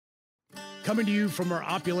Coming to you from our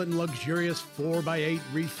opulent and luxurious 4x8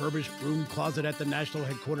 refurbished room closet at the national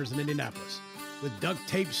headquarters in Indianapolis. With duct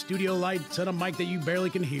tape, studio lights, and a mic that you barely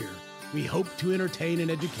can hear, we hope to entertain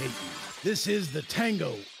and educate you. This is the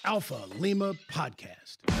Tango Alpha Lima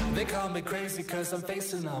Podcast. They call me crazy cause I'm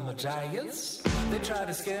facing all my giants. They try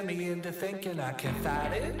to scare me into thinking I can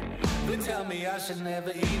fight it. They tell me I should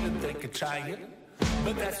never even think of trying.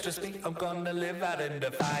 But that's just me, I'm gonna live out in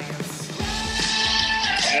defiance.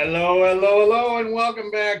 Hello, and welcome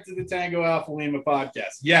back to the Tango Alpha Lima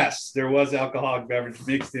Podcast. Yes, there was alcoholic beverage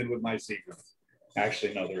mixed in with my secrets.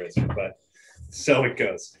 Actually, no, there isn't, but so it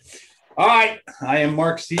goes. All right, I am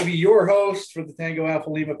Mark Stevie, your host for the Tango Alpha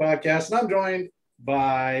Lima Podcast, and I'm joined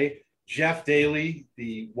by Jeff Daly,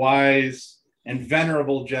 the wise and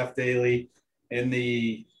venerable Jeff Daly, and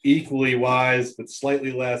the equally wise but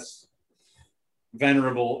slightly less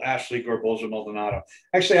venerable Ashley Gorbolja Maldonado.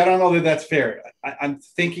 Actually, I don't know that that's fair. I'm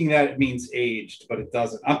thinking that it means aged, but it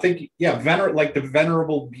doesn't. I'm thinking, yeah, like the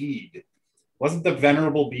Venerable Bede. Wasn't the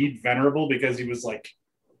Venerable Bede venerable because he was like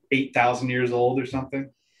 8,000 years old or something?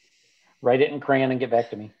 Write it in crayon and get back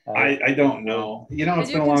to me. I don't know. You know,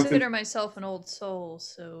 it's been a long time. I do consider myself an old soul,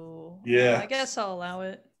 so yeah, I guess I'll allow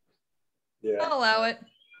it. Yeah, I'll allow it.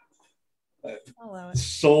 I'll allow it.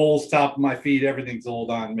 Soles, top of my feet, everything's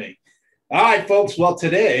old on me. All right, folks. Well,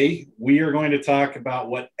 today we are going to talk about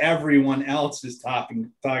what everyone else is talking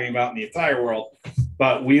about in the entire world,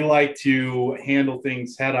 but we like to handle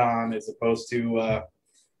things head on as opposed to,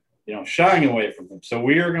 shying away from them. So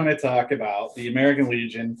we are going to talk about the American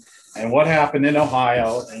Legion and what happened in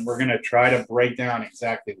Ohio, and we're going to try to break down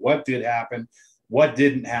exactly what did happen, what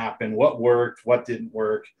didn't happen, what worked, what didn't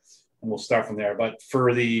work, and we'll start from there. But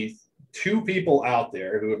for the two people out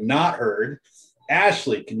there who have not heard,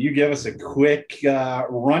 Ashley, can you give us a quick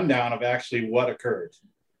rundown of actually what occurred?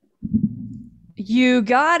 You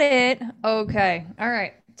got it. Okay. All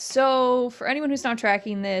right. So for anyone who's not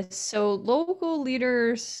tracking this, so local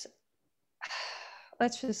leaders,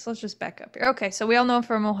 let's just back up here. Okay. So we all know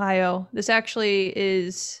from Ohio, this actually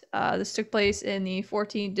is, this took place in the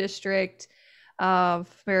 14th district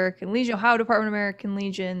of American Legion, Ohio Department of American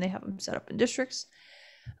Legion. They have them set up in districts.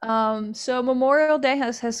 So Memorial Day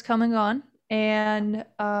has come and gone. And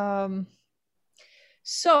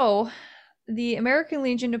so the American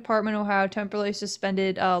Legion Department of Ohio temporarily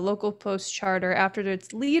suspended a local post charter after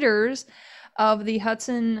its leaders of the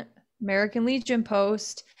Hudson American Legion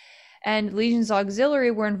post and Legion's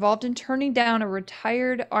auxiliary were involved in turning down a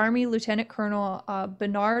retired Army Lieutenant Colonel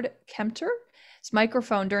Bernard Kempter's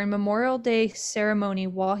microphone during Memorial Day ceremony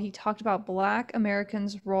while he talked about Black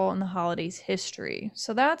Americans' role in the holiday's history.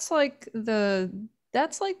 So that's like the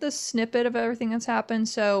snippet of everything that's happened.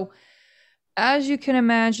 So as you can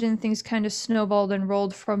imagine, things kind of snowballed and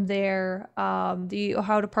rolled from there. The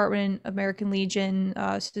Ohio Department of American Legion,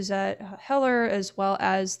 Suzette Heller, as well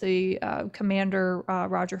as the commander,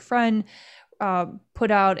 Roger Friend,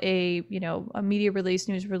 put out a media release,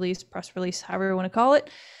 news release, press release, however you want to call it.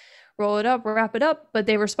 Roll it up, wrap it up. But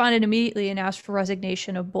they responded immediately and asked for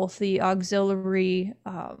resignation of both the auxiliary,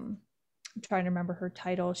 I'm trying to remember her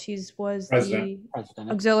title. She was the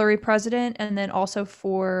auxiliary president, and then also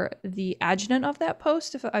for the adjutant of that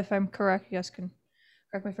post, if I'm correct. You guys can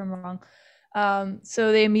correct me if I'm wrong.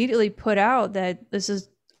 So they immediately put out that this is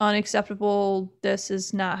unacceptable. This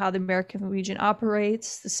is not how the American Legion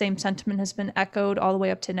operates. The same sentiment has been echoed all the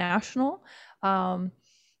way up to national.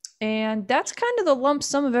 And that's kind of the lump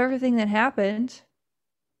sum of everything that happened.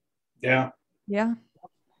 Yeah. Yeah.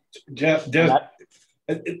 Jeff,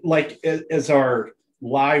 like as our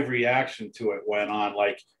live reaction to it went on,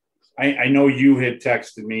 like I know you had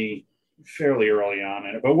texted me fairly early on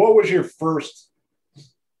in it, but what was your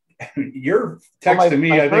text to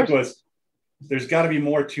me? I think was, there's got to be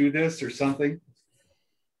more to this or something.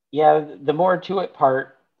 Yeah, the more to it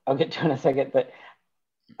part I'll get to in a second, but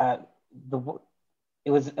it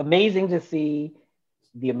was amazing to see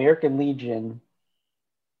the American Legion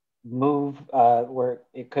move where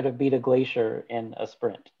it could have beat a glacier in a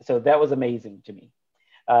sprint. So that was amazing to me.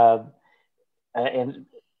 And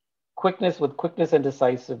quickness and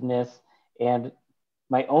decisiveness. And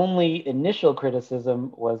my only initial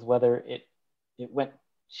criticism was whether it went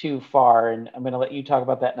too far. And I'm going to let you talk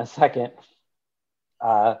about that in a second.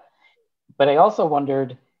 But I also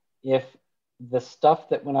wondered if the stuff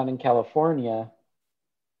that went on in California,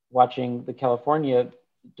 watching the California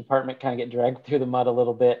department kind of get dragged through the mud a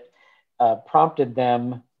little bit, prompted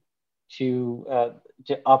them to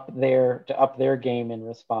up their game in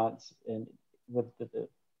response, and with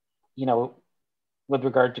with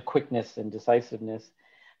regard to quickness and decisiveness,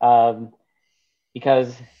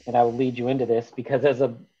 because, and I will lead you into this, because as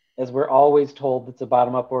as we're always told, it's a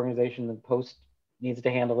bottom-up organization. The Post needs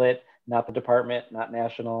to handle it, not the department, not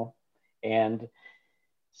national. And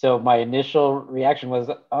so my initial reaction was,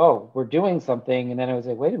 oh, we're doing something. And then I was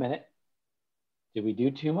like, wait a minute, did we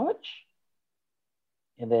do too much?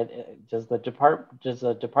 And then does the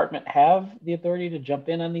department have the authority to jump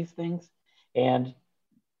in on these things? And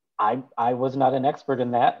I was not an expert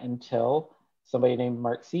in that until somebody named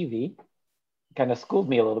Mark Seavey kind of schooled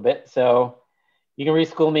me a little bit. So you can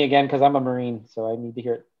reschool me again because I'm a Marine, so I need to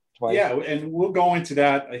hear it twice. Yeah, and we'll go into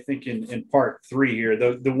that, I think, in part 3 here.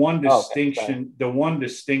 The one distinction, the one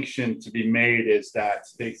distinction to be made is that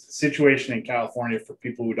the situation in California, for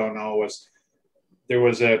people who don't know, was there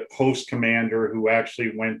was a post commander who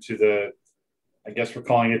actually went to the, I guess we're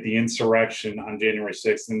calling it the insurrection on January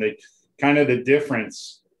 6th. And the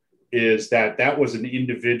difference is that that was an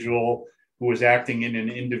individual who was acting in an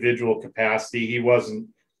individual capacity. He wasn't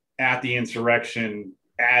at the insurrection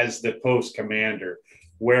as the post commander.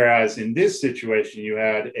 Whereas in this situation, you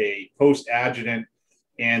had a post adjutant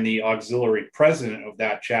and the auxiliary president of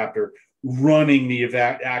that chapter running the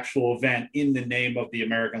actual event in the name of the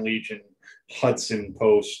American Legion, Hudson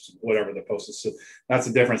Post, whatever the post is. So that's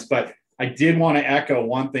the difference. But I did want to echo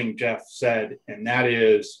one thing Jeff said, and that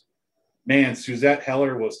is, man, Suzette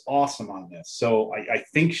Heller was awesome on this. So I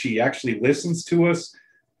think she actually listens to us.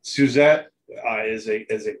 Suzette is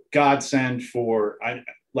a godsend for,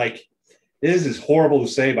 this is horrible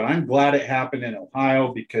to say, but I'm glad it happened in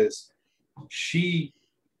Ohio because she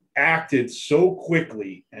acted so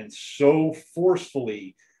quickly and so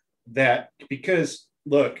forcefully that, because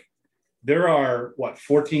look, there are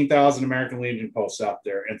 14,000 American Legion posts out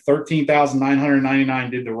there, and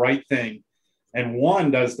 13,999 did the right thing, and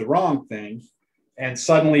one does the wrong thing, and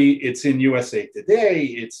suddenly it's in USA Today,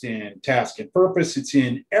 it's in Task and Purpose, it's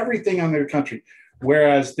in everything on their country.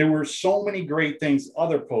 Whereas there were so many great things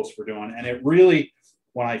other posts were doing, and it really,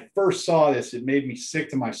 when I first saw this, it made me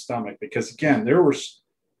sick to my stomach because, again,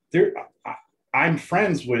 I'm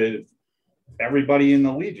friends with everybody in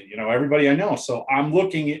the Legion, everybody I know. So I'm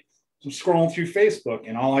scrolling through Facebook,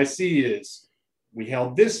 and all I see is, we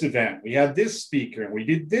held this event, we had this speaker, and we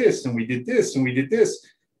did this, and we did this, and we did this.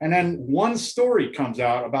 And then one story comes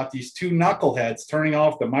out about these two knuckleheads turning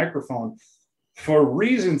off the microphone for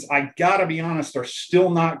reasons, I gotta be honest, are still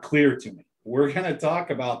not clear to me. We're gonna talk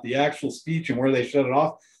about the actual speech and where they shut it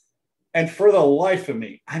off. And for the life of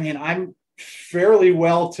me, I'm fairly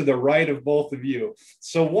well to the right of both of you.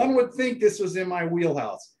 So one would think this was in my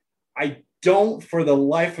wheelhouse. I don't, for the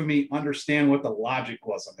life of me, understand what the logic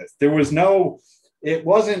was on this. It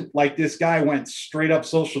wasn't like this guy went straight up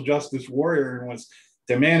social justice warrior and was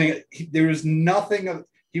demanding. There was nothing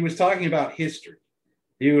he was talking about history.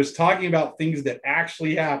 He was talking about things that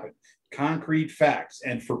actually happened, concrete facts.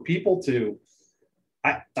 And for people to,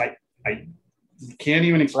 I can't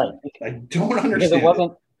even explain. Right. I don't understand.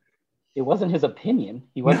 Because it wasn't his opinion.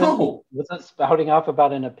 He wasn't spouting off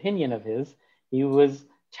about an opinion of his. He was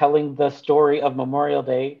telling the story of Memorial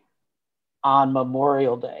Day on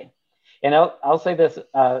Memorial Day. And I'll say this,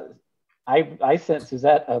 I sent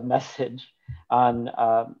Suzette a message on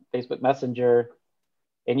Facebook Messenger,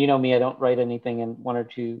 and you know me, I don't write anything in 1 or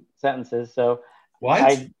 2 sentences. So what?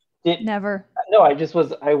 I did never. No, I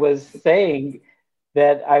was saying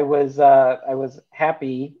that I was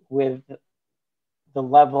happy with the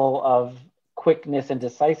level of quickness and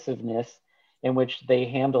decisiveness in which they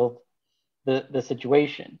handled the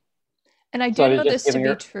situation. And I do know this to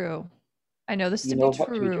be true. I know this to be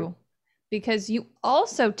true because you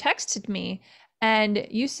also texted me and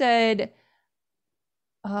you said,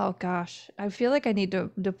 oh gosh, I feel like I need to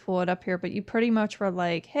pull it up here, but you pretty much were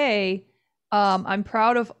like, hey, I'm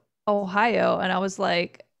proud of Ohio. And I was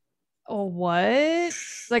like, oh, what?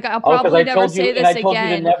 Like, I'll probably never say this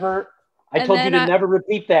again. I told you to never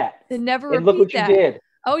repeat that. Never repeat that. And look what you did.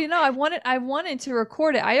 Oh, I wanted to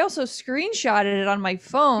record it. I also screenshotted it on my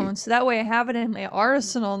phone, so that way I have it in my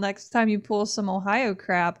arsenal next time you pull some Ohio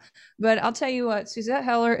crap. But I'll tell you what, Suzette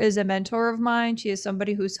Heller is a mentor of mine. She is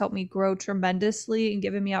somebody who's helped me grow tremendously and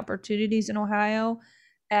given me opportunities in Ohio.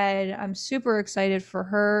 And I'm super excited for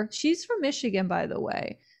her. She's from Michigan, by the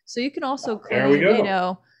way. So you can also claim, we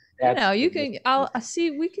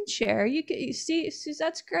can share. You can see,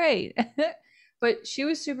 Suzette's great. But she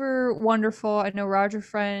was super wonderful. I know Roger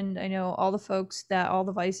Friend. I know all the folks all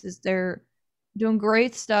the vices. They're doing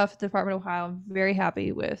great stuff at the Department of Ohio. I'm very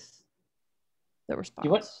happy with the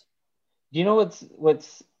response. Do you know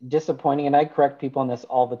what's disappointing? And I correct people on this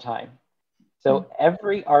all the time. So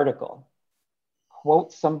every article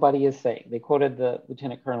quotes somebody as saying, they quoted the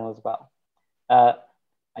Lieutenant Colonel as well.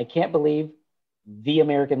 I can't believe the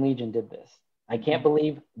American Legion did this. I can't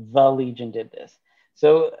believe the Legion did this.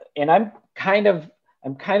 So, and I'm kind of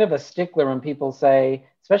a stickler when people say,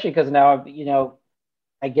 especially because now,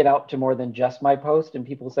 I get out to more than just my post, and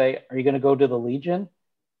people say, are you going to go to the Legion?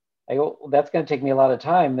 I go, well, that's going to take me a lot of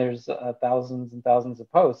time. There's thousands and thousands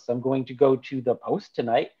of posts. I'm going to go to the post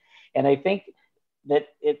tonight. And I think that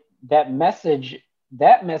that message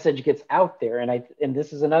gets out there. And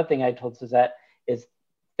this is another thing I told Suzette is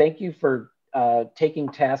thank you for taking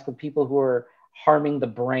task with people who are harming the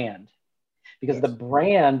brand, because the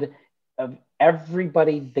brand of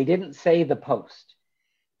everybody, they didn't say the post.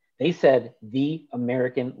 They said the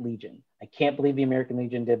American Legion. I can't believe the American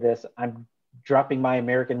Legion did this. I'm dropping my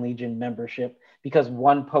American Legion membership because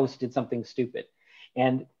one post did something stupid.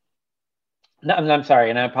 And no, I'm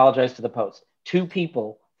sorry, and I apologize to the post. 2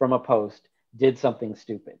 people from a post did something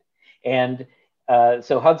stupid. And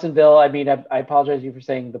so Hudsonville, I apologize to you for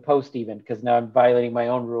saying the post even, because now I'm violating my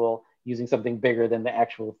own rule using something bigger than the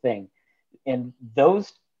actual thing. And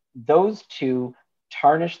those 2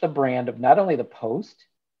 tarnish the brand of not only the post,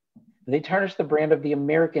 but they tarnish the brand of the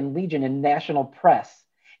American Legion in national press.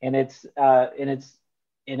 And it's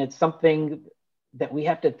something that we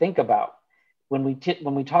have to think about when we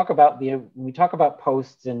talk about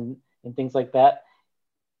posts and things like that.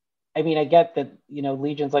 I get that,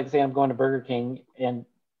 Legion's like saying I'm going to Burger King and,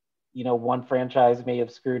 one franchise may have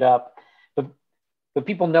screwed up, but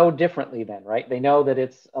people know differently then, right? They know that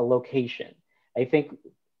it's a location. I think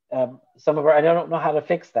I don't know how to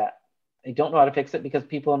fix that. I don't know how to fix it because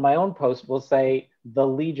people in my own post will say the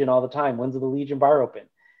Legion all the time. When's the Legion bar open?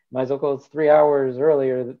 Might as well go, it's 3 hours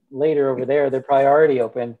later over there. They're probably already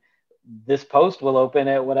open. This post will open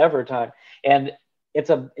at whatever time. And it's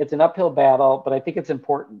an uphill battle, but I think it's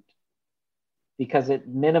important because it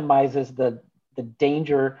minimizes the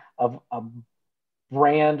danger of a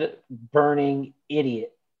brand burning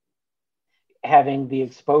idiot having the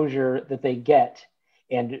exposure that they get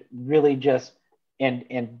and really just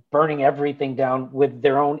and burning everything down with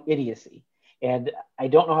their own idiocy. And I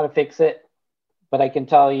don't know how to fix it, but I can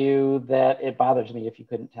tell you that it bothers me if you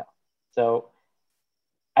couldn't tell. So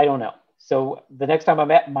I don't know. So the next time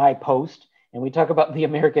I'm at my post and we talk about the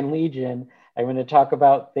American Legion, I'm going to talk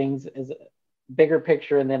about things as a bigger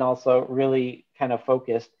picture and then also really kind of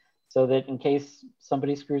focused so that in case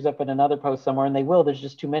somebody screws up in another post somewhere, and they will, there's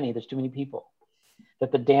just too many people,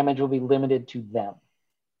 that the damage will be limited to them.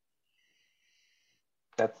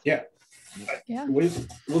 Yeah.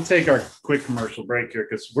 We'll take our quick commercial break here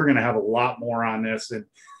because we're going to have a lot more on this. And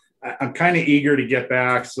I'm kind of eager to get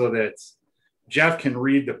back so that Jeff can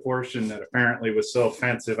read the portion that apparently was so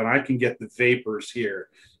offensive and I can get the vapors here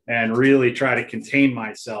and really try to contain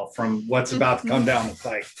myself from what's about to come down the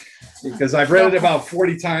pike. Because I've read it about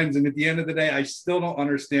 40 times and at the end of the day, I still don't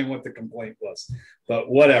understand what the complaint was. But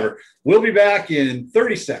whatever. We'll be back in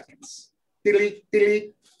 30 seconds.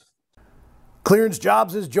 Delete. Clearance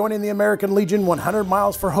Jobs is joining the American Legion 100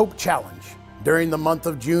 Miles for Hope Challenge. During the month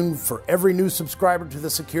of June, for every new subscriber to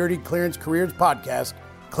the Security Clearance Careers podcast,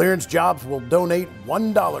 Clearance Jobs will donate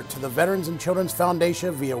 $1 to the Veterans and Children's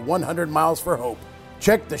Foundation via 100 Miles for Hope.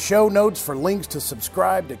 Check the show notes for links to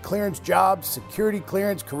subscribe to Clearance Jobs Security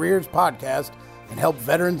Clearance Careers podcast and help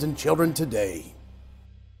veterans and children today.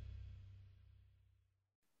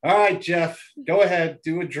 All right, Jeff, go ahead.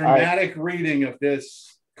 Do a dramatic reading of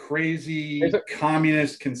this crazy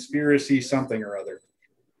communist conspiracy something or other.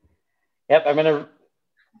 Yep, I'm going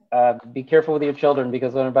to be careful with your children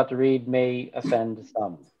because what I'm about to read may offend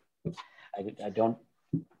some.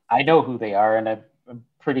 I know who they are and I'm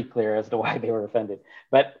pretty clear as to why they were offended,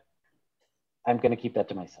 but I'm going to keep that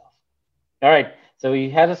to myself. All right, so he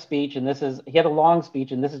had a speech and he had a long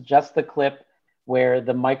speech and this is just the clip where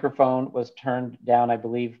the microphone was turned down, I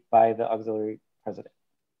believe, by the auxiliary president.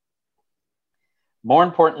 More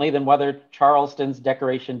importantly than whether Charleston's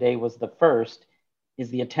Decoration Day was the first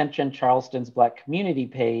is the attention Charleston's Black community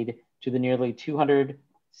paid to the nearly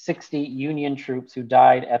 260 Union troops who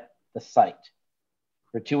died at the site.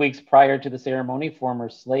 For 2 weeks prior to the ceremony, former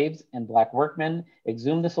slaves and Black workmen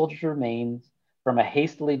exhumed the soldiers' remains from a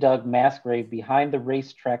hastily dug mass grave behind the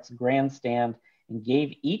racetrack's grandstand and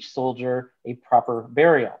gave each soldier a proper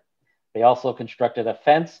burial. They also constructed a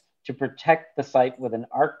fence to protect the site with an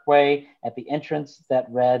archway at the entrance that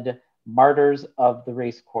read, Martyrs of the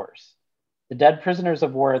Racecourse. The dead prisoners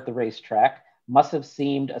of war at the racetrack must have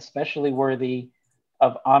seemed especially worthy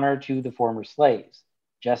of honor to the former slaves.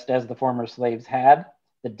 Just as the former slaves had,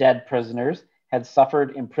 the dead prisoners had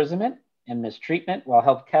suffered imprisonment and mistreatment while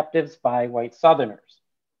held captives by white Southerners.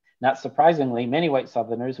 Not surprisingly, many white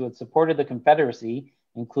Southerners who had supported the Confederacy,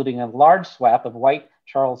 including a large swath of white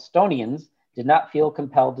Charlestonians, did not feel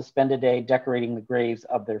compelled to spend a day decorating the graves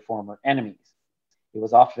of their former enemies. It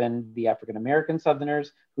was often the African American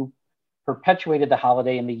Southerners who perpetuated the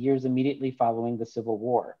holiday in the years immediately following the Civil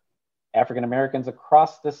War. African Americans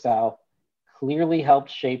across the South clearly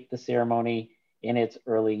helped shape the ceremony in its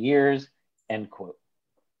early years, end quote.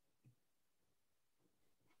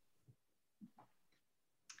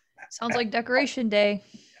 Sounds like Decoration Day.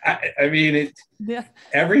 I mean, Yeah.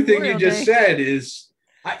 everything Memorial you just Day. said is,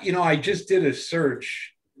 I just did a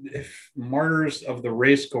search. If Martyrs of the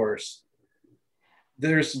Racecourse.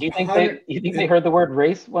 There's. Do you think they heard the word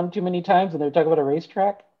race one too many times when they're talking about a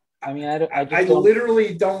racetrack? I mean, I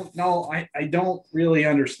literally don't know. I don't really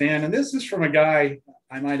understand. And this is from a guy,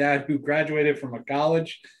 I might add, who graduated from a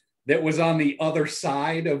college that was on the other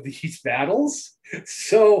side of these battles.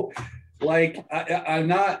 So, like, I'm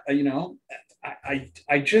not,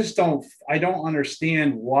 I just don't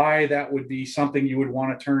understand why that would be something you would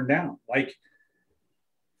want to turn down. Like,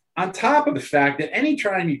 on top of the fact that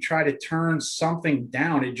anytime you try to turn something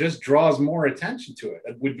down, it just draws more attention to it.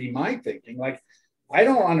 It would be my thinking. Like, I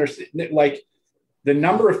don't understand. Like, the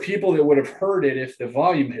number of people that would have heard it if the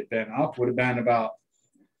volume had been up would have been about,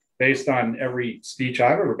 based on every speech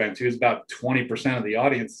I've ever been to, is about 20% of the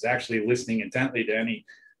audience is actually listening intently to any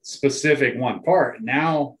specific one part.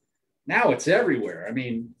 Now it's everywhere. I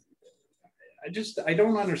mean, I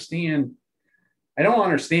don't understand. I don't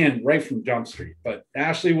understand right from Jump Street. But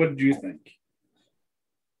Ashley, what did you think?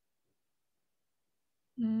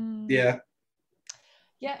 Yeah.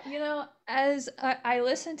 Yeah, as I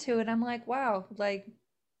listen to it, I'm like, wow, like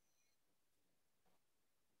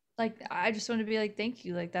I just want to be like, thank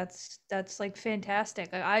you, like that's like fantastic.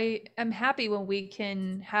 I am happy when we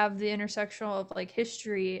can have the intersectional of like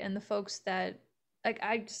history and the folks that like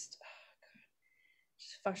it just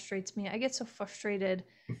frustrates me. I get so frustrated.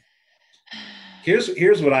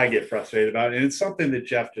 Here's what I get frustrated about, and it's something that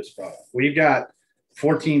Jeff just brought up. We've got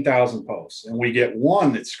 14,000 posts, and we get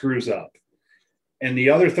one that screws up, and the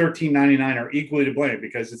other 1399 are equally to blame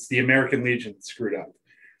because it's the American Legion that screwed up.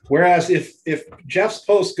 Whereas if Jeff's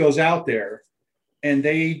post goes out there and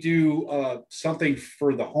they do something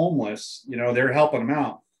for the homeless, they're helping them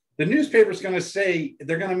out, the newspaper's going to say,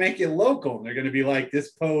 they're going to make it local, and they're going to be like, this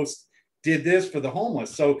post did this for the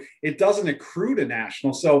homeless. So it doesn't accrue to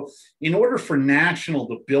national. So in order for national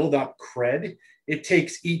to build up cred, it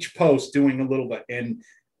takes each post doing a little bit. And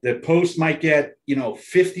the post might get,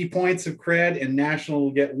 50 points of cred and national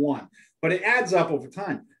will get 1. But it adds up over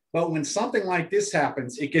time. But when something like this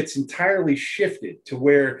happens, it gets entirely shifted to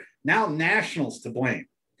where now national's to blame.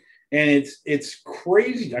 And it's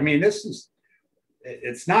crazy. I mean,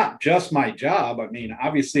 it's not just my job. I mean,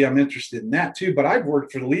 obviously I'm interested in that too, but I've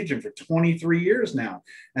worked for the Legion for 23 years now,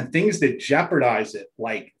 and things that jeopardize it,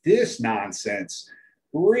 like this nonsense,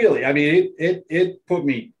 really, I mean, it put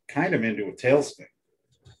me kind of into a tailspin.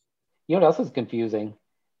 You know what else is confusing?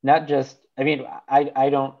 Not just, I mean, I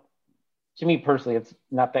don't, to me personally, it's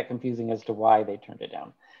not that confusing as to why they turned it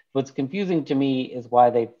down. What's confusing to me is why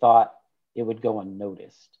they thought it would go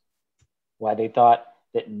unnoticed, why they thought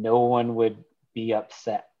that no one would be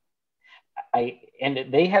upset. And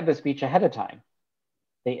they had the speech ahead of time.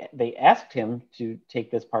 They asked him to take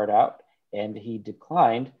this part out, and he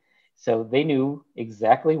declined. So they knew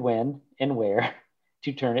exactly when and where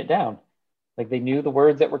to turn it down. Like, they knew the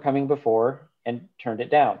words that were coming before and turned it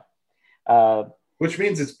down. Which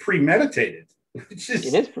means it's premeditated, which it's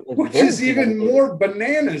is even more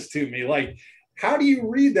bananas to me. Like, how do you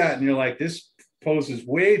read that and you're like, this poses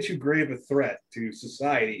way too grave a threat to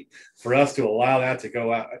society for us to allow that to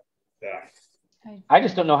go out? I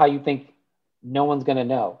just don't know how you think no one's going to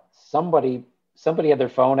know. Somebody had their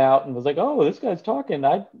phone out and was like, oh, this guy's talking,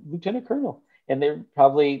 Lieutenant Colonel. And they're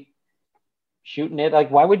probably shooting it.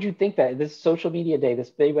 Like, why would you think that? This social media day,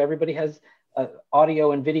 everybody has an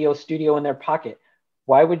audio and video studio in their pocket.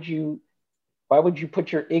 Why would you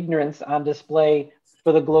put your ignorance on display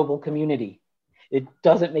for the global community? It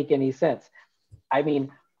doesn't make any sense. I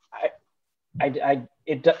mean,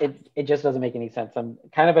 it just doesn't make any sense. I'm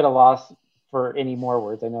kind of at a loss for any more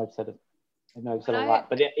words. I know I've said it. A lot,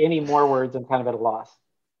 but any more words, I'm kind of at a loss.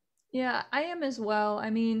 Yeah, I am as well. I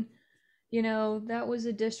mean, that was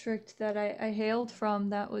a district that I hailed from.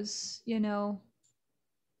 That was,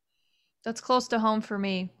 that's close to home for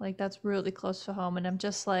me. Like, that's really close to home. And I'm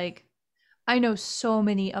just like, I know so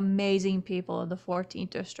many amazing people in the 14th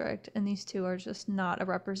district, and these two are just not a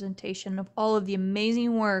representation of all of the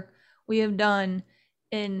amazing work we have done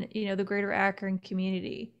in, the greater Akron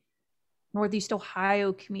community, Northeast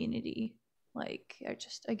Ohio community. Like,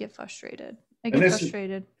 I get frustrated.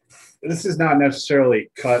 this is not necessarily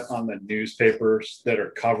cut on the newspapers that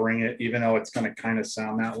are covering it, even though it's going to kind of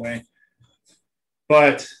sound that way.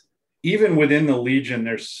 But even within the Legion,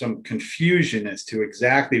 there's some confusion as to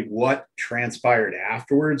exactly what transpired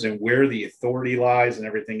afterwards and where the authority lies and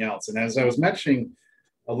everything else. And as I was mentioning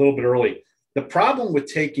a little bit early, the problem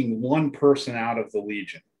with taking one person out of the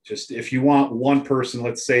Legion, just if you want one person,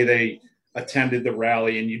 let's say they attended the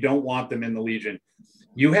rally and you don't want them in the Legion,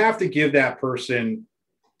 you have to give that person,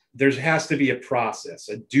 there has to be a process,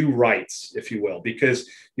 a due rights, if you will, because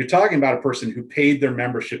you're talking about a person who paid their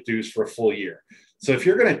membership dues for a full year. So if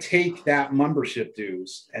you're going to take that membership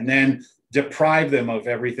dues and then deprive them of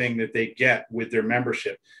everything that they get with their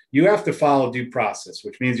membership, you have to follow due process,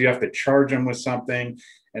 which means you have to charge them with something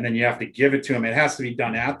and then you have to give it to them. It has to be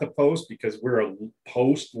done at the post because we're a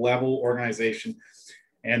post level organization.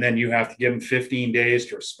 And then you have to give them 15 days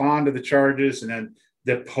to respond to the charges. And then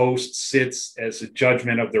the post sits as a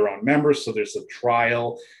judgment of their own members. So there's a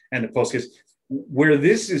trial and the post gets, where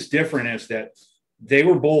this is different is that they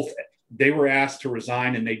were asked to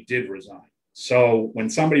resign and they did resign. So when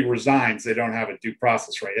somebody resigns, they don't have a due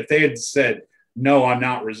process right. If they had said, no, I'm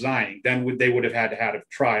not resigning, then they would have had to have a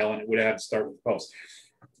trial and it would have had to start with the post.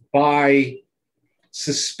 By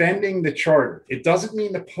suspending the charter, it doesn't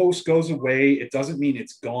mean the post goes away. It doesn't mean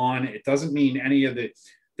it's gone. It doesn't mean any of the,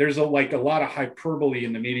 there's a lot of hyperbole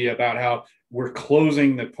in the media about how we're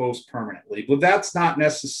closing the post permanently. But that's not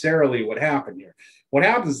necessarily what happened here. What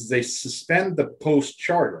happens is they suspend the post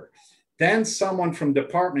charter. Then someone from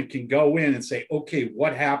department can go in and say, okay,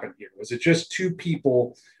 what happened here? Was it just two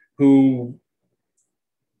people who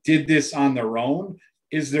did this on their own?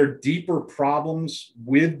 Is there deeper problems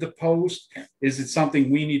with the post? Is it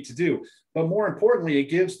something we need to do? But more importantly, it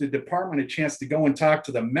gives the department a chance to go and talk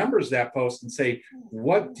to the members of that post and say,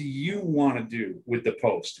 what do you want to do with the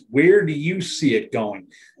post? Where do you see it going?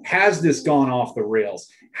 Has this gone off the rails?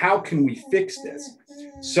 How can we fix this?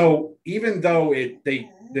 So even though the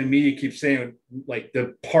media keeps saying like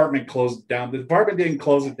the department closed it down, the department didn't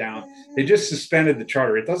close it down. They just suspended the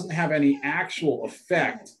charter. It doesn't have any actual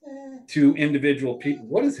effect to individual people.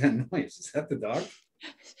 What is that noise? Is that the dog?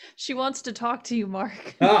 She wants to talk to you,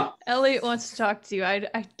 Mark. Ah. Elliot wants to talk to you.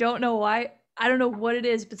 I don't know why. I don't know what it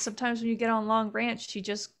is, but sometimes when you get on Long Branch, she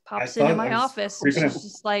just pops into my office and she's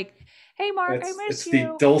just like, hey, Mark, I miss you. It's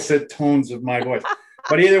the dulcet tones of my voice.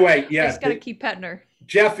 But either way, yeah. I just got to keep petting her.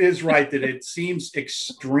 Jeff is right that it seems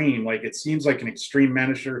extreme. Like it seems like an extreme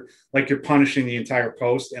measure, like you're punishing the entire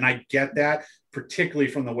post. And I get that, particularly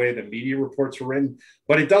from the way the media reports were written,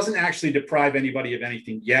 but it doesn't actually deprive anybody of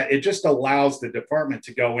anything yet. It just allows the department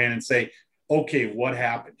to go in and say, okay, what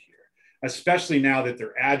happened here? Especially now that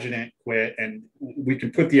their adjutant quit, and we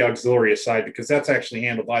can put the auxiliary aside because that's actually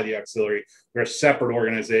handled by the auxiliary. We're a separate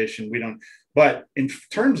organization. We don't, but in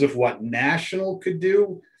terms of what National could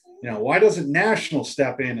do, why doesn't National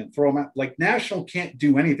step in and throw them out? Like National can't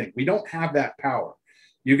do anything. We don't have that power.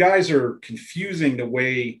 You guys are confusing the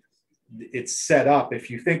way it's set up.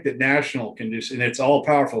 If you think that National can do, and it's all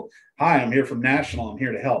powerful, hi, I'm here from National, I'm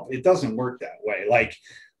here to help. It doesn't work that way. Like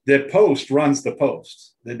the post runs the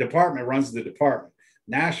post. The department runs the department.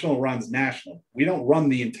 National runs National. We don't run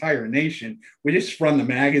the entire nation. We just run the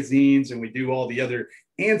magazines and we do all the other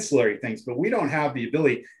ancillary things, but we don't have the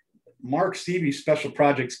ability. Mark Seavey, Special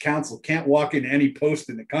Projects Council, can't walk into any post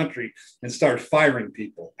in the country and start firing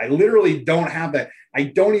people. I literally don't have that. I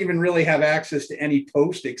don't even really have access to any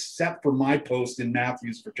post except for my post in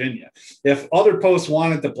Matthews, Virginia. If other posts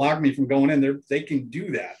wanted to block me from going in there, they can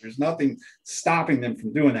do that. There's nothing stopping them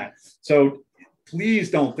from doing that. So please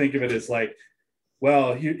don't think of it as like,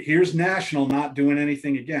 well, here's National not doing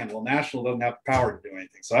anything again. Well, National doesn't have the power to do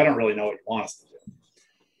anything. So I don't really know what you want us to do.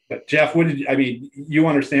 But Jeff, you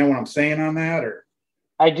understand what I'm saying on that, or?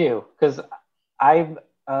 I do, because I've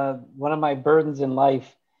one of my burdens in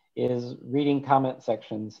life is reading comment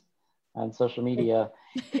sections on social media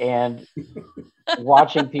and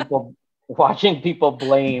watching people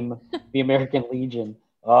blame the American Legion.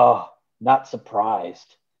 Oh, not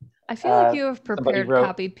surprised. I feel like you have prepared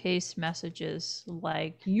copy paste messages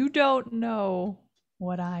like you don't know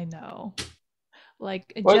what I know,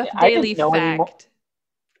 like a Jeff Daily fact.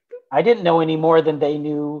 I didn't know any more than they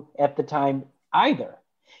knew at the time either.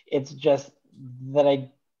 It's just that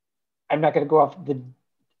I'm not going to go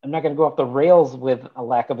off the rails with a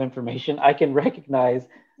lack of information. I can recognize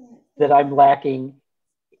that I'm lacking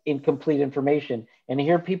in complete information, and to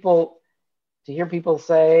hear people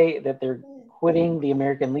say that they're quitting the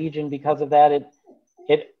American Legion because of that,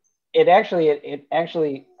 it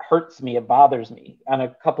actually hurts me. It bothers me on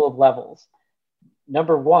a couple of levels.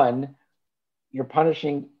 Number one, you're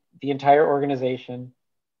punishing the entire organization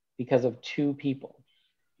because of two people.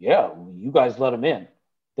 Yeah, you guys let them in.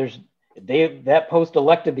 That post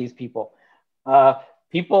elected these people.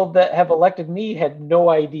 People that have elected me had no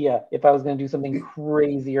idea if I was going to do something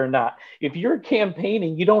crazy or not. If you're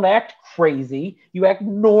campaigning, you don't act crazy, you act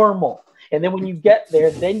normal. And then when you get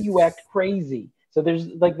there, then you act crazy. So there's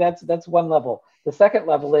like that's one level. The second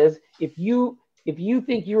level is if you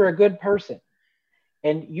think you're a good person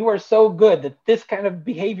and you are so good that this kind of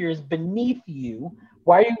behavior is beneath you,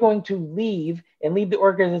 why are you going to leave and leave the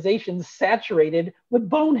organization saturated with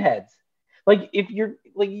boneheads? Like if you're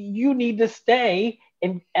like you need to stay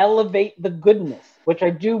and elevate the goodness, which I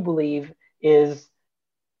do believe is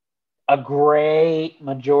a great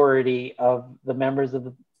majority of the members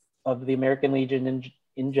of the American Legion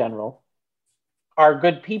in general are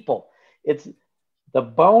good people. It's the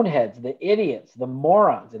boneheads, the idiots, the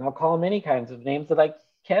morons, and I'll call them any kinds of names that I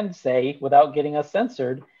can say without getting us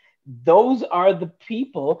censored. Those are the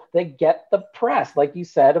people that get the press, like you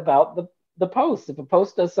said about the post. If a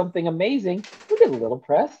post does something amazing, we get a little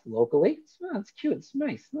press locally. It's cute. It's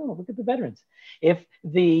nice. Oh, look at the veterans. If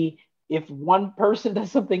one person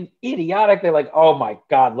does something idiotic, they're like, oh my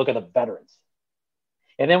God, look at the veterans.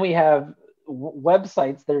 And then we have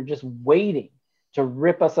websites that are just waiting to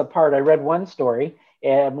rip us apart. I read one story,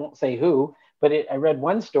 and I won't say who, but I read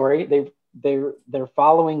one story. They're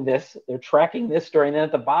following this. They're tracking this story, and then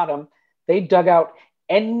at the bottom, they dug out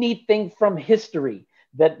anything from history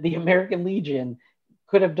that the American Legion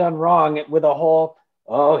could have done wrong with a whole,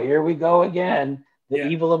 oh, here we go again, the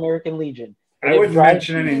evil American Legion. I wouldn't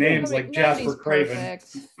mention any names like Jasper Craven.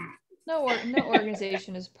 Perfect. No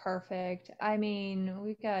organization is perfect. I mean,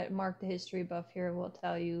 we've got Mark the history buff here will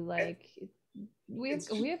tell you, like, we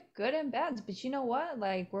have good and bads, but you know what?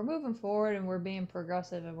 Like, we're moving forward and we're being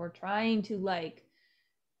progressive and we're trying to like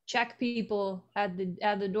check people at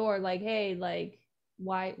the door, like, hey, like,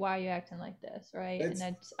 why are you acting like this, right? And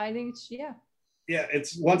that's, I think it's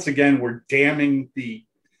it's once again we're damning the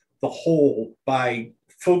whole by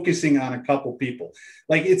focusing on a couple people.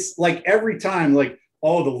 Like it's like every time, like,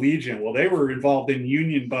 oh, the Legion, well, they were involved in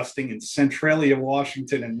union busting in Centralia,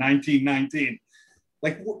 Washington in 1919.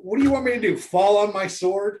 Like, what do you want me to do? Fall on my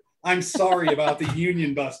sword? I'm sorry about the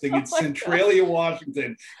union busting in Centralia,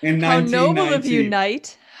 Washington in 1919. How noble of you,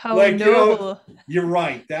 Knight. How noble. You know, you're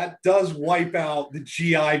right. That does wipe out the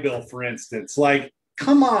GI Bill, for instance. Like,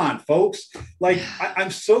 come on, folks. Like, I'm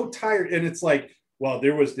so tired. And it's like, well,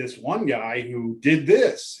 there was this one guy who did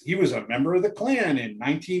this. He was a member of the Klan in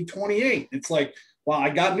 1928. It's like, well,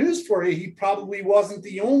 I got news for you. He probably wasn't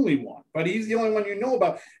the only one, but he's the only one you know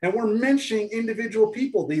about. And we're mentioning individual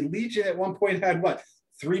people. The Legion at one point had what?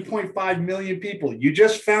 3.5 million people. You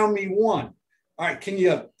just found me one. All right, can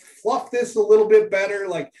you fluff this a little bit better?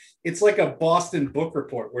 Like, it's like a Boston book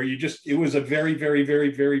report where it was a very, very,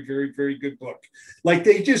 very, very, very, very good book. Like,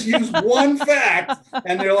 they just use one fact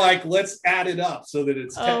and they're like, let's add it up so that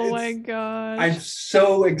it's. Oh my God. I'm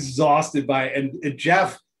so exhausted by it. And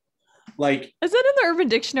Jeff, like, is that in the Urban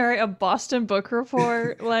Dictionary, a Boston book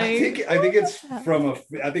report? Like, I think it's from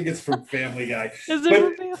Family Guy. Is it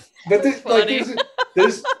from Family?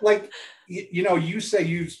 There's like, you know, you say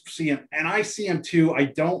you see him, and I see him too. I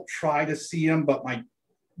don't try to see him, but my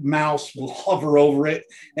mouse will hover over it,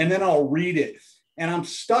 and then I'll read it, and I'm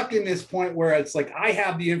stuck in this point where it's like I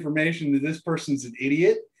have the information that this person's an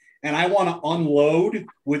idiot, and I want to unload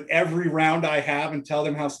with every round I have and tell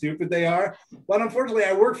them how stupid they are. But unfortunately,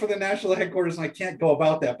 I work for the national headquarters and I can't go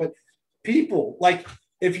about that. But people, like,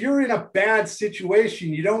 if you're in a bad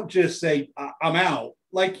situation, you don't just say, I'm out.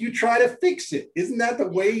 Like, you try to fix it. Isn't that the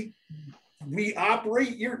way we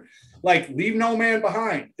operate? You're like, leave no man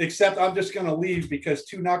behind, except I'm just going to leave because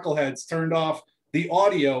two knuckleheads turned off the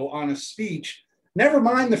audio on a speech. Never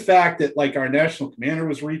mind the fact that, like, our national commander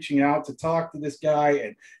was reaching out to talk to this guy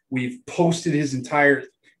and we've posted his entire,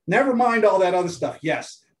 never mind all that other stuff.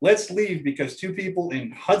 Yes, let's leave because two people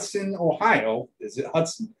in Hudson, Ohio, is it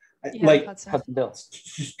Hudson? Yeah, like, Hudsonville.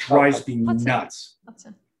 Just drives me nuts.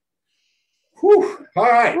 Hudson. Whew. All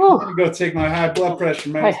right, I'm going to go take my high blood pressure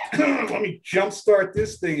meds. Let me jumpstart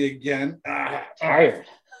this thing again. Tired.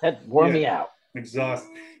 That wore me out. Exhausted.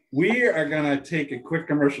 We are going to take a quick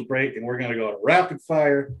commercial break, and we're going to go to rapid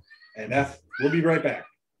fire, and we'll be right back.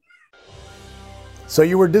 So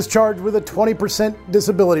you were discharged with a 20%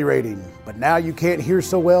 disability rating, but now you can't hear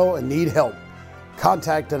so well and need help.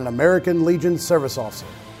 Contact an American Legion service officer.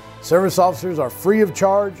 Service officers are free of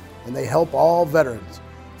charge, and they help all veterans.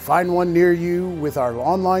 Find one near you with our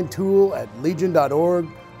online tool at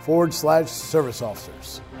legion.org/service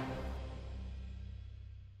officers.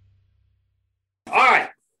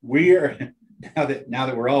 now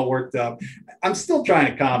that we're all worked up, I'm still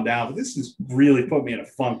trying to calm down, but this has really put me in a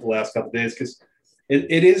funk the last couple of days because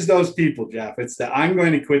it is those people, Jeff. It's that I'm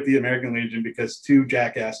going to quit the American Legion because two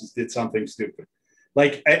jackasses did something stupid.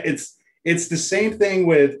 Like it's the same thing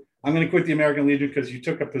with I'm going to quit the American Legion because you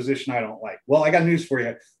took a position I don't like. Well, I got news for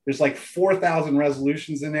you. There's like 4,000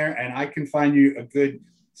 resolutions in there, and I can find you a good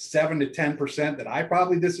 7 to 10% that I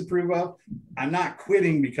probably disapprove of. I'm not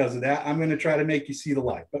quitting because of that. I'm going to try to make you see the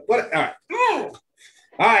light. But what? All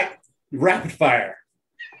right. Rapid fire.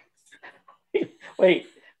 Wait,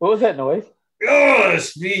 what was that noise? Oh,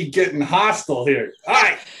 it's me getting hostile here. All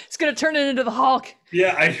right. It's gonna turn it into the Hulk.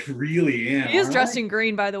 Yeah, I really am. He is dressed in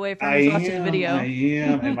green, by the way, from watching the video. I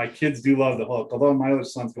am, and my kids do love the Hulk. Although my other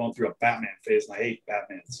son's going through a Batman phase, and I hate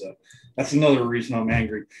Batman, so that's another reason I'm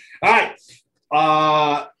angry. All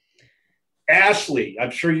right, Ashley,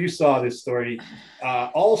 I'm sure you saw this story.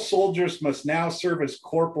 All soldiers must now serve as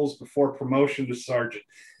corporals before promotion to sergeant.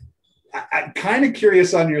 I'm kind of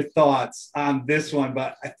curious on your thoughts on this one,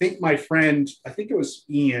 but I think it was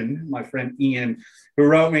Ian, my friend Ian, who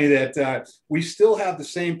wrote me that we still have the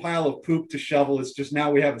same pile of poop to shovel. It's just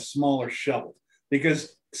now we have a smaller shovel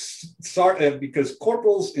because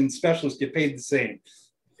corporals and specialists get paid the same.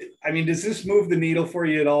 I mean, does this move the needle for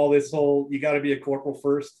you at all? This whole, you got to be a corporal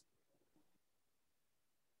first?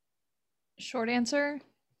 Short answer,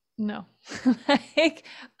 no. Like,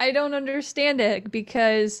 I don't understand it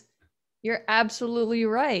because you're absolutely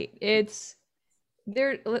right.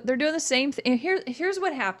 They're doing the same thing. Here's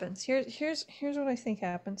what happens. Here's what I think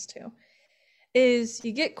happens too. Is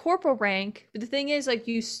you get corporal rank, but the thing is, like,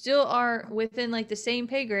 you still are within like the same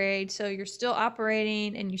pay grade, so you're still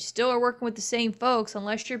operating and you still are working with the same folks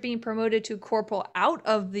unless you're being promoted to corporal out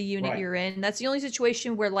of the unit you're in. That's the only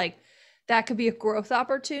situation where like that could be a growth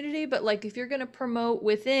opportunity, but like if you're going to promote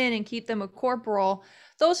within and keep them a corporal,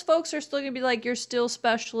 those folks are still going to be like, you're still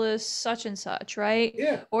specialist such and such, right?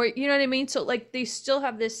 Yeah. Or you know what I mean? So like they still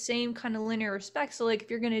have this same kind of linear respect. So like if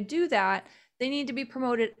you're going to do that, they need to be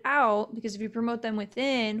promoted out, because if you promote them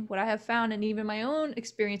within, what I have found, and even my own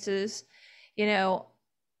experiences, you know,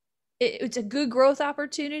 it's a good growth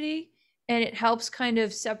opportunity. And it helps kind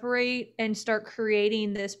of separate and start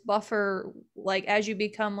creating this buffer, like as you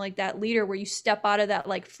become like that leader where you step out of that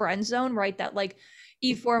like friend zone, right? That like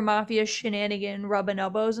E4 mafia shenanigan, rubbing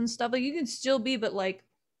elbows and stuff. Like you can still be, but like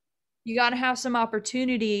you got to have some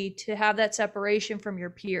opportunity to have that separation from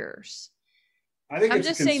your peers. I'm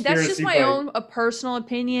just saying that's just my own a personal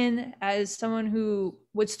opinion as someone who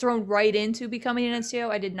was thrown right into becoming an NCO.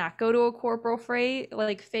 I did not go to a corporal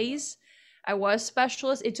phase. I was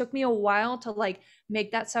specialist. It took me a while to like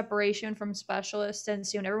make that separation from specialist and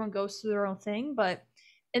NCO, and everyone goes through their own thing. But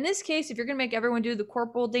in this case, if you're going to make everyone do the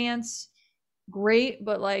corporal dance, great,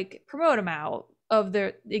 but like promote them out of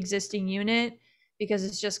their existing unit because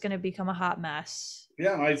it's just going to become a hot mess.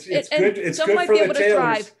 Yeah, it's good. It's good for the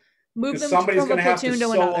tailors. Move them somebody's from a platoon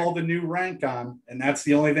to another. Sew all the new rank on, and that's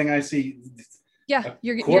the only thing I see. Yeah,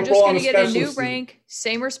 you're just going to get a new rank,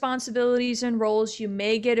 same responsibilities and roles. You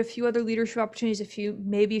may get a few other leadership opportunities,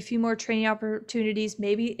 maybe a few more training opportunities.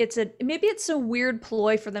 Maybe it's a weird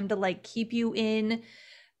ploy for them to like keep you in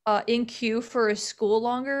queue for a school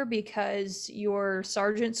longer because your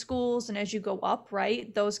sergeant schools, and as you go up,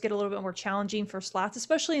 right, those get a little bit more challenging for slots,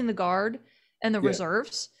 especially in the guard and the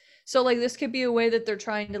reserves. So like this could be a way that they're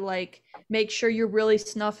trying to like make sure you're really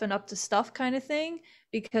snuffing up to stuff kind of thing,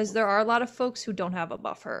 because there are a lot of folks who don't have a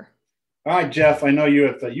buffer. All right, Jeff, I know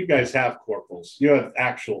you guys have corporals. You have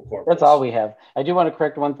actual corporals. That's all we have. I do want to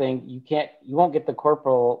correct one thing. You won't get the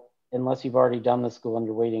corporal unless you've already done the school and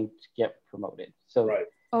you're waiting to get promoted. So right.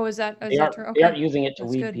 Oh, is that true? Okay. They aren't using it to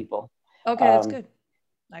That's weed good. people. Okay, that's good.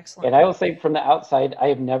 Excellent. And I will say from the outside, I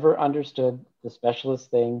have never understood the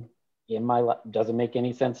specialist thing in my life. Doesn't make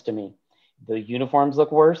any sense to me. The uniforms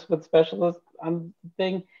look worse with specialist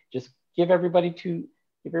thing. Just give everybody two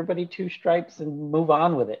stripes and move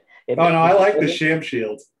on with it. I like the sham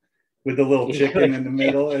shield with the little chicken in the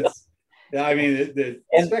middle. It's, I mean, the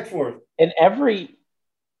respect for it. And every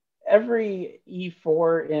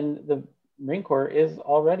E4 in the Marine Corps is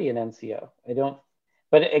already an NCO.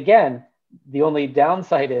 But again, the only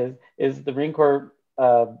downside is the Marine Corps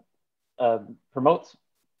promotes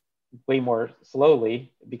way more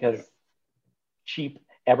slowly because cheap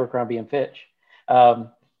Abercrombie and Fitch.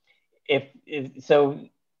 If so,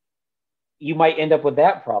 you might end up with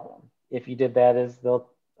that problem if you did that.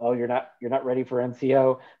 You're not ready for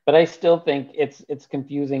NCO. But I still think it's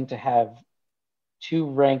confusing to have two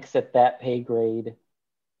ranks at that pay grade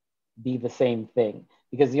be the same thing,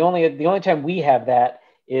 because the only time we have that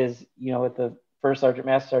is at the first sergeant,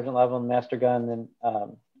 master sergeant level, and master gun,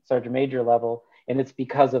 and sergeant major level, and it's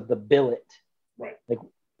because of the billet. Right. Like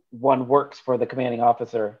one works for the commanding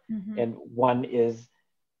officer, Mhm. and one is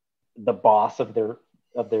the boss of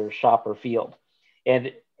their shop or field.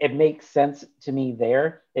 And it makes sense to me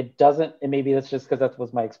there. It doesn't, and maybe that's just because that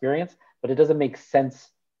was my experience, but it doesn't make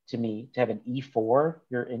sense to me to have an E4.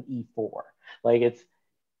 You're an E4. Like it's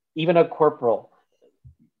even a corporal.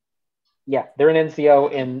 Yeah, they're an NCO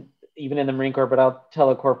and even in the Marine Corps, but I'll tell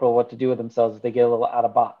a corporal what to do with themselves if they get a little out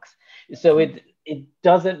of box. So it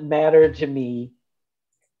doesn't matter to me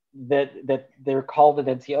that they're called an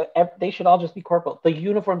NCO. They should all just be corporal. The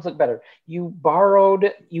uniforms look better. You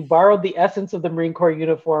borrowed the essence of the Marine Corps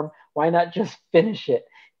uniform. Why not just finish it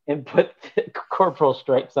and put corporal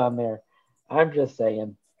stripes on there? I'm just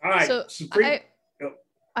saying. All right. So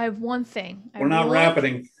I have one thing. We're not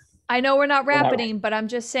rapiding. I know we're not rapiding, but I'm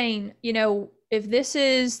just saying, if this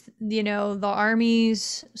is, the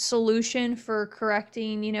Army's solution for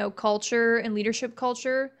correcting, culture and leadership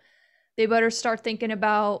culture, they better start thinking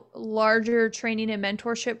about larger training and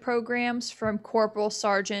mentorship programs from corporal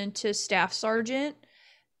sergeant to staff sergeant,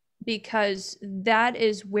 because that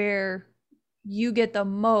is where you get the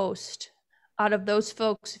most out of those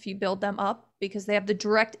folks if you build them up, because they have the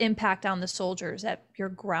direct impact on the soldiers at your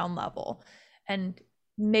ground level. And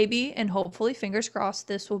maybe, and hopefully, fingers crossed,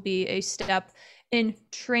 this will be a step in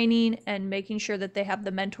training and making sure that they have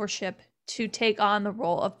the mentorship to take on the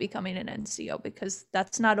role of becoming an NCO, because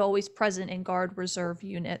that's not always present in Guard Reserve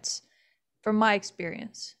units from my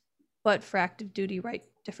experience. But for active duty, right,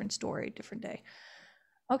 different story, different day.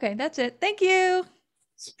 Okay, that's it. Thank you.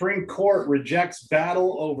 Supreme Court rejects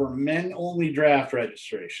battle over men-only draft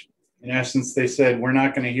registration. In essence, they said, we're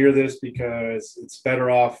not going to hear this because it's better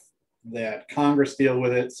off that Congress deal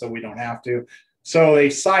with it, so we don't have to. So they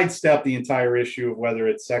sidestep the entire issue of whether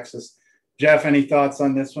it's sexist. Jeff, any thoughts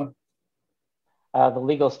on this one? The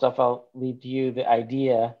legal stuff I'll leave to you. The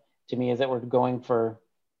idea to me is that we're going for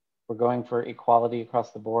equality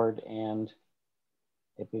across the board, and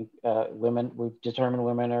I think we've determined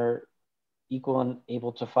women are equal and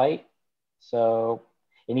able to fight. So,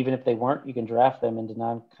 and even if they weren't, you can draft them into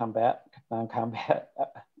non-combat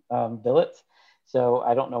billets. So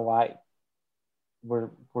I don't know why we're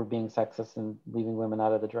being sexist and leaving women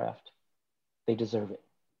out of the draft. They deserve it.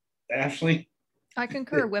 Ashley? I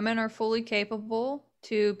concur. Women are fully capable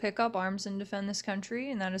to pick up arms and defend this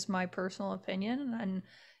country, and that is my personal opinion.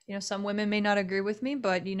 And some women may not agree with me,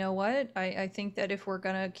 but you know what? I think that if we're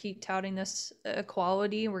gonna keep touting this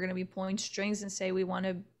equality, we're gonna be pulling strings and say we want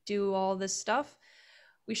to do all this stuff,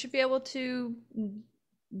 we should be able to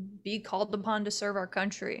be called upon to serve our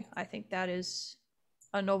country. I think that is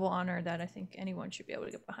a noble honor that I think anyone should be able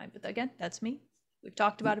to get behind. But again, that's me. We've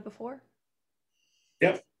talked about it before.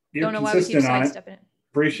 Yep. You're Don't know why we keep sidestepping it.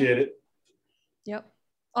 Appreciate it. Yep.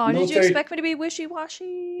 Oh, did you expect me to be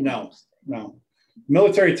wishy-washy? No.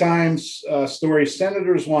 Military Times story: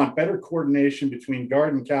 senators want better coordination between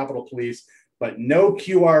Guard and Capitol Police, but no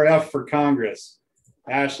QRF for Congress.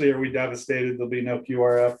 Ashley, are we devastated there'll be no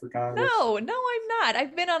QRF for Congress? No, I'm not.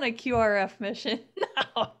 I've been on a QRF mission.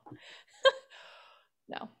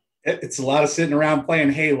 No. It's a lot of sitting around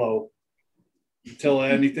playing Halo until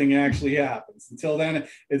anything actually happens. Until then,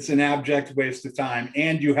 it's an abject waste of time,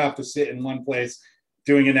 and you have to sit in one place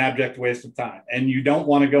doing an abject waste of time. And you don't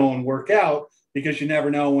want to go and work out because you never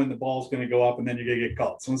know when the ball's going to go up and then you're going to get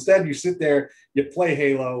called. So instead, you sit there, you play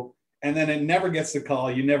Halo, and then it never gets the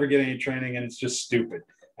call. You never get any training, and it's just stupid.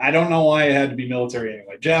 I don't know why it had to be military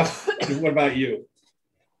anyway. Jeff, what about you?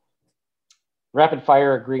 Rapid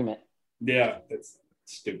fire agreement. Yeah, it's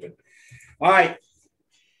stupid. All right.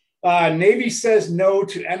 Navy says no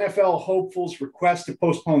to NFL hopefuls' request to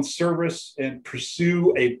postpone service and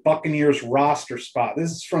pursue a Buccaneers roster spot.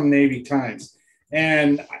 This is from Navy Times.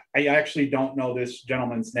 And I actually don't know this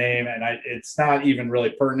gentleman's name, and it's not even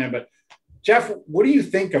really pertinent. But, Jeff, what do you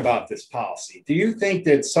think about this policy? Do you think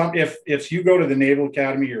that if you go to the Naval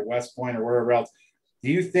Academy or West Point or wherever else,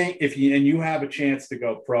 do you think you have a chance to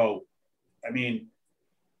go pro, I mean,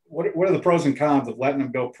 what are the pros and cons of letting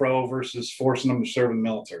them go pro versus forcing them to serve in the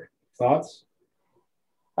military? Thoughts?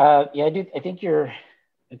 Yeah, I do. I think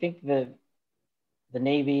the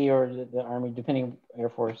Navy or the Army, depending Air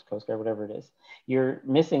Force, Coast Guard, whatever it is, you're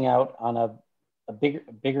missing out on a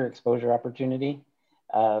bigger exposure opportunity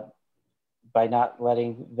by not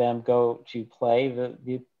letting them go to play.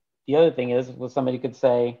 The other thing is, somebody could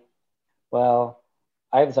say, well,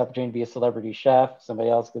 I have this opportunity to be a celebrity chef. Somebody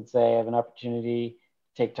else could say, I have an opportunity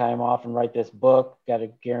to take time off and write this book, got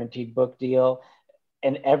a guaranteed book deal,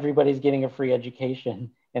 and everybody's getting a free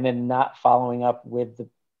education and then not following up with the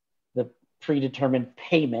predetermined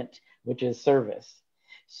payment, which is service.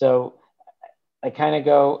 So I kind of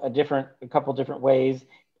go a couple different ways,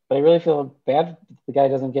 but I really feel bad the guy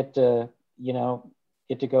doesn't get to,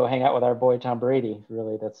 get to go hang out with our boy Tom Brady.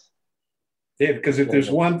 Really, that's because if there's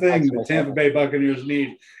one thing the Tampa Bay Buccaneers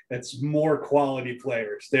need, it's more quality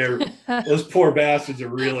players. Those poor bastards are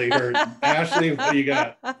really hurt. Ashley, what do you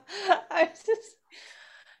got?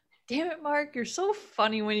 Damn it, Mark, you're so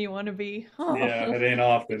funny when you want to be. Oh, yeah, it ain't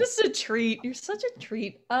often. Just a treat. You're such a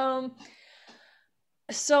treat.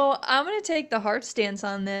 So I'm gonna take the heart stance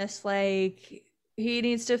on this. Like, he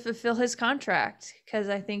needs to fulfill his contract, because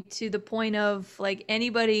I think, to the point of, like,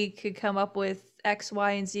 anybody could come up with X,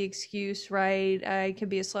 Y, and Z excuse, right? I could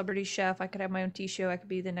be a celebrity chef. I could have my own tea show. I could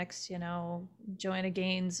be the next, Joanna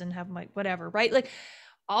Gaines and have my whatever, right? Like,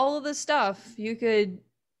 all of the stuff you could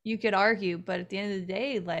argue, but at the end of the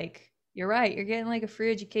day, like, you're right. You're getting like a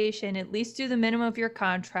free education. At least do the minimum of your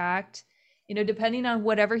contract. Depending on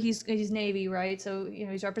whatever he's Navy, right? So,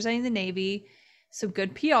 he's representing the Navy. Some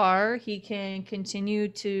good PR. He can continue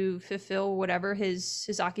to fulfill whatever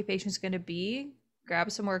his occupation is going to be.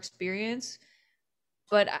 Grab some more experience.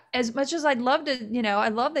 But as much as I'd love to, I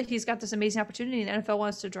love that he's got this amazing opportunity and the NFL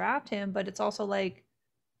wants to draft him, but it's also like,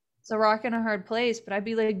 it's a rock and a hard place. But I'd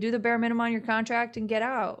be like, do the bare minimum on your contract and get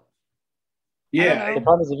out. Yeah. The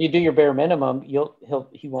problem is, if you do your bare minimum, he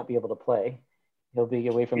won't be able to play. He'll be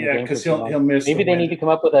away from the game. Because he'll miss. Maybe they need to come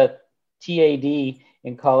up with a TAD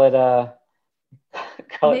and call it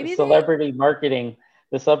celebrity marketing,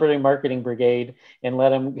 the celebrity marketing brigade, and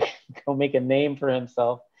let him go make a name for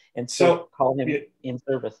himself and call him in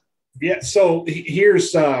service. Yeah. So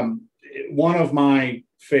here's one of my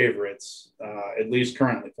favorites, at least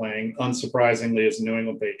currently playing, unsurprisingly, is a New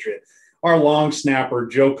England Patriot. Our long snapper,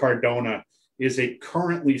 Joe Cardona, is a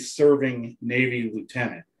currently serving Navy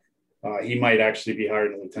lieutenant. He might actually be higher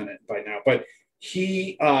than lieutenant by now, but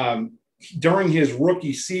he, during his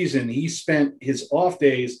rookie season, he spent his off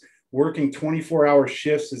days working 24-hour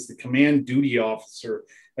shifts as the command duty officer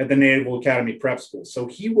at the Naval Academy Prep School. So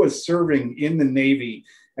he was serving in the Navy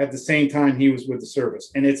at the same time he was with the service.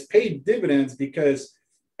 And it's paid dividends, because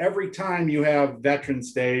every time you have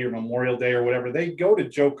Veterans Day or Memorial Day or whatever, they go to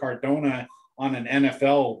Joe Cardona on an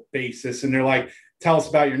NFL basis, and they're like, tell us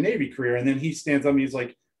about your Navy career. And then he stands up and he's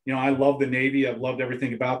like, I love the Navy. I've loved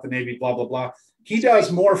everything about the Navy, blah, blah, blah. He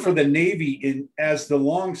does more for the Navy as the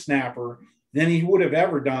long snapper than he would have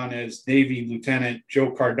ever done as Navy Lieutenant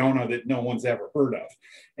Joe Cardona, that no one's ever heard of.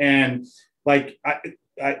 And like,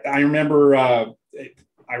 I remember,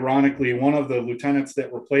 ironically, one of the lieutenants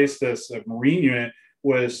that replaced us, a Marine unit,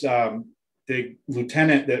 was the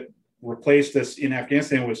lieutenant that replaced us in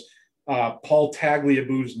Afghanistan was Paul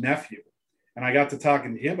Tagliabue's nephew. And I got to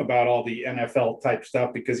talking to him about all the NFL type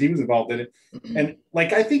stuff because he was involved in it. And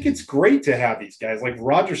like, I think it's great to have these guys. Like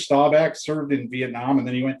Roger Staubach served in Vietnam, and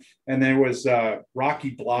then he went, and there was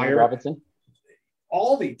Rocky Blyer. Robinson.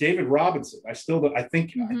 David Robinson. I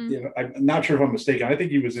think, I'm not sure if I'm mistaken. I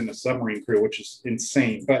think he was in the submarine crew, which is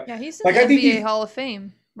insane. But yeah, he's in the NBA Hall of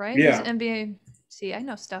Fame, right? Yeah. He's NBA. See, I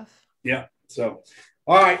know stuff. Yeah. So,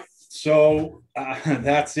 all right. So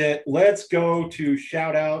that's it. Let's go to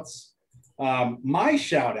shout outs. My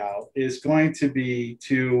shout out is going to be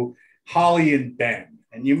to Holly and Ben.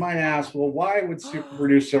 And you might ask, well, why would super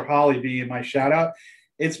producer Holly be in my shout out?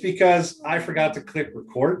 It's because I forgot to click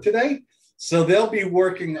record today. So they'll be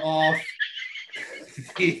working off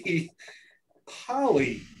the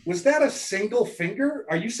Holly. Was that a single finger?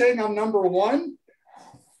 Are you saying I'm number one?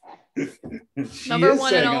 Number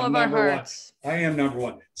one in all of our hearts. I am number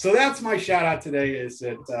one. So that's my shout out today, is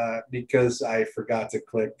that because I forgot to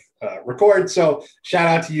click record. So shout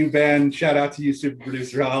out to you, Ben. Shout out to you, super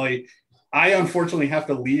producer Holly. I unfortunately have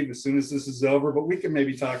to leave as soon as this is over, but we can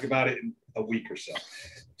maybe talk about it in a week or so.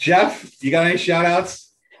 Jeff, you got any shout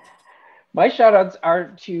outs? My shout outs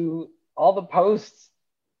are to all the posts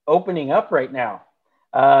opening up right now.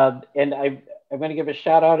 And I'm going to give a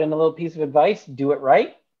shout out and a little piece of advice. Do it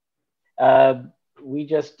right. We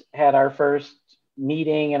just had our first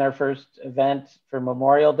meeting and our first event for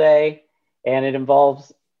Memorial Day, and it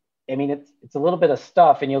involves, it's a little bit of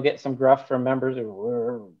stuff, and you'll get some gruff from members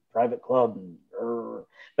of private club,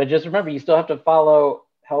 but just remember, you still have to follow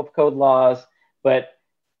health code laws. But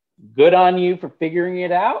good on you for figuring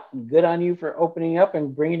it out. Good on you for opening up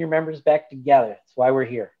and bringing your members back together. That's why we're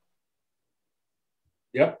here.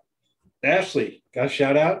 Yep. Ashley, got a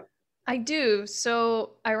shout out? I do.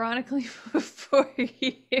 So ironically, for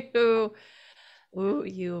you,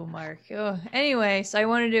 Mark. Anyway, so I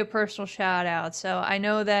want to do a personal shout out. So I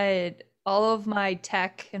know that all of my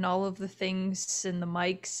tech and all of the things and the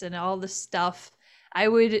mics and all the stuff, I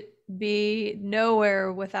would be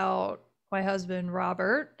nowhere without my husband,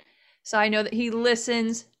 Robert. So I know that he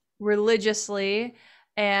listens religiously,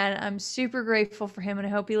 and I'm super grateful for him. And I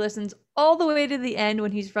hope he listens all the way to the end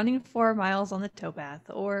when he's running 4 miles on the towpath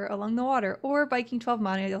or along the water or biking 12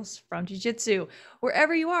 miles from jiu-jitsu.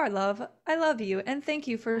 Wherever you are, love, I love you. And thank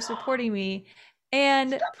you for supporting me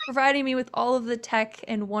and providing me with all of the tech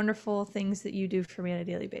and wonderful things that you do for me on a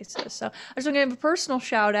daily basis. So I just want to give a personal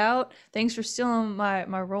shout out. Thanks for stealing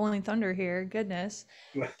my Rolling Thunder here. Goodness.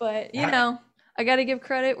 But, you know, I got to give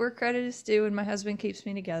credit where credit is due, and my husband keeps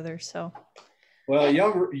me together. So, well,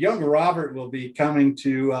 young Robert will be coming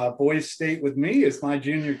to Boise State with me as my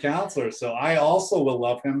junior counselor. So I also will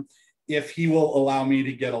love him if he will allow me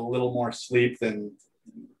to get a little more sleep than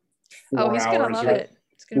 4 hours. He's going to love it.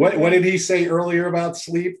 What did he say earlier about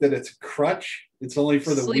sleep? That it's a crutch? It's only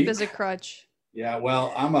for the weak? Sleep is a crutch. Yeah,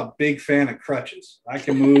 well, I'm a big fan of crutches. I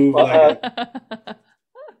can move like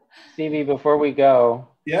Stevie, before we go,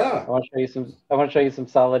 yeah, I want to show you some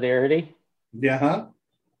solidarity. Yeah, huh?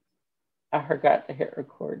 I forgot to hit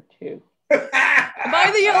record too. Am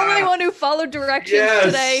I the only one who followed directions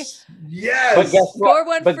today? Yes. But guess what? Score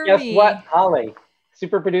one for me. What, Holly,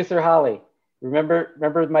 super producer Holly, remember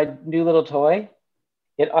my new little toy?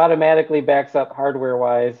 It automatically backs up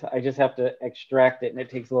hardware-wise. I just have to extract it, and it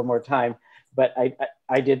takes a little more time. But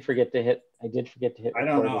I did forget to hit. I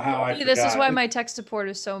don't know how I forgot. This is why my tech support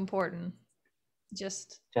is so important.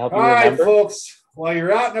 Just to help you All right, remember. folks. While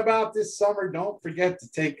you're out and about this summer, don't forget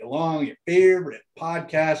to take along your favorite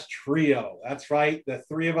podcast trio. That's right. The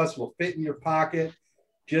three of us will fit in your pocket.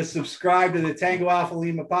 Just subscribe to the Tango Alpha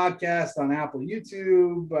Lima podcast on Apple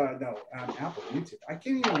YouTube. On Apple YouTube. I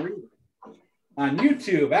can't even read it. On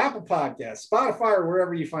YouTube, Apple Podcasts, Spotify, or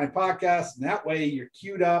wherever you find podcasts. And that way you're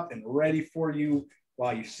queued up and ready for you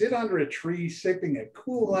while you sit under a tree, sipping a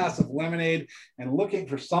cool glass of lemonade and looking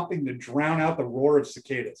for something to drown out the roar of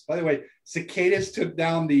cicadas. By the way, cicadas took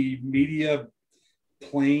down the media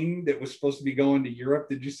plane that was supposed to be going to Europe.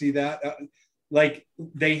 Did you see that? Like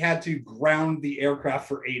they had to ground the aircraft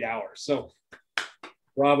for 8 hours. So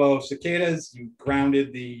bravo, cicadas, you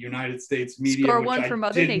grounded the United States media, Score which one I for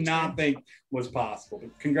Mother did Nature. not think was possible.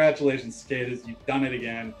 But congratulations, cicadas. You've done it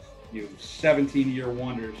again. You 17-year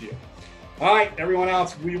wonders, you. All right, everyone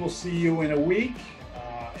else, we will see you in a week.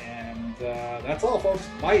 And that's all, folks.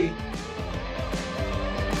 Bye.